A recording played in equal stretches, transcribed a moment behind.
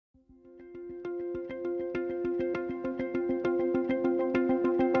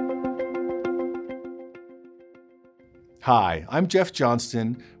Hi, I'm Jeff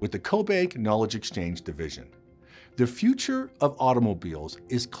Johnston with the CoBank Knowledge Exchange Division. The future of automobiles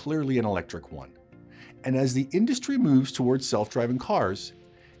is clearly an electric one. And as the industry moves towards self-driving cars,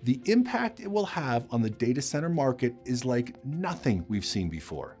 the impact it will have on the data center market is like nothing we've seen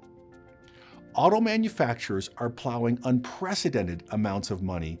before. Auto manufacturers are plowing unprecedented amounts of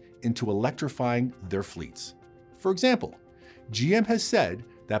money into electrifying their fleets. For example, GM has said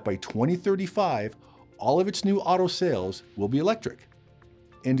that by 2035, all of its new auto sales will be electric.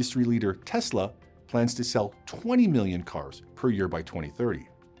 Industry leader Tesla plans to sell 20 million cars per year by 2030.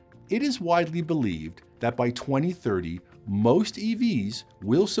 It is widely believed that by 2030, most EVs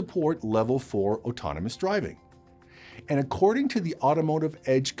will support Level 4 autonomous driving. And according to the Automotive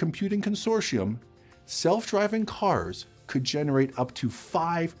Edge Computing Consortium, self-driving cars could generate up to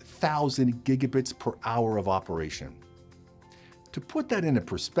 5,000 gigabits per hour of operation. To put that into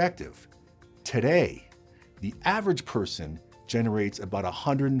perspective, today, the average person generates about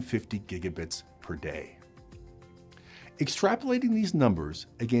 150 gigabits per day. Extrapolating these numbers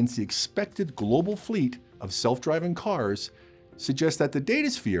against the expected global fleet of self-driving cars suggests that the data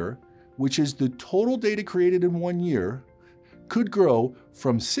sphere, which is the total data created in 1 year, could grow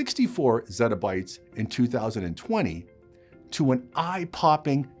from 64 zettabytes in 2020 to an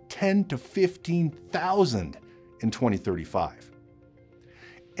eye-popping 10 to 15,000 in 2035.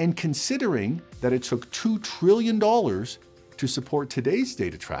 And considering that it took $2 trillion to support today's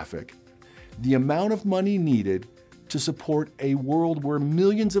data traffic, the amount of money needed to support a world where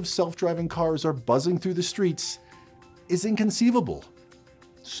millions of self-driving cars are buzzing through the streets is inconceivable.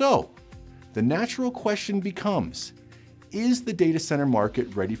 So, the natural question becomes, is the data center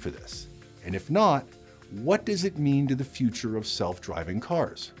market ready for this? And if not, what does it mean to the future of self-driving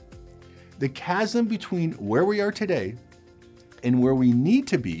cars? The chasm between where we are today and where we need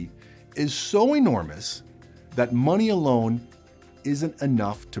to be is so enormous that money alone isn't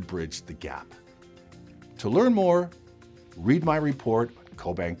enough to bridge the gap. To learn more, read my report on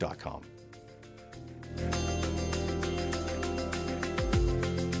cobank.com.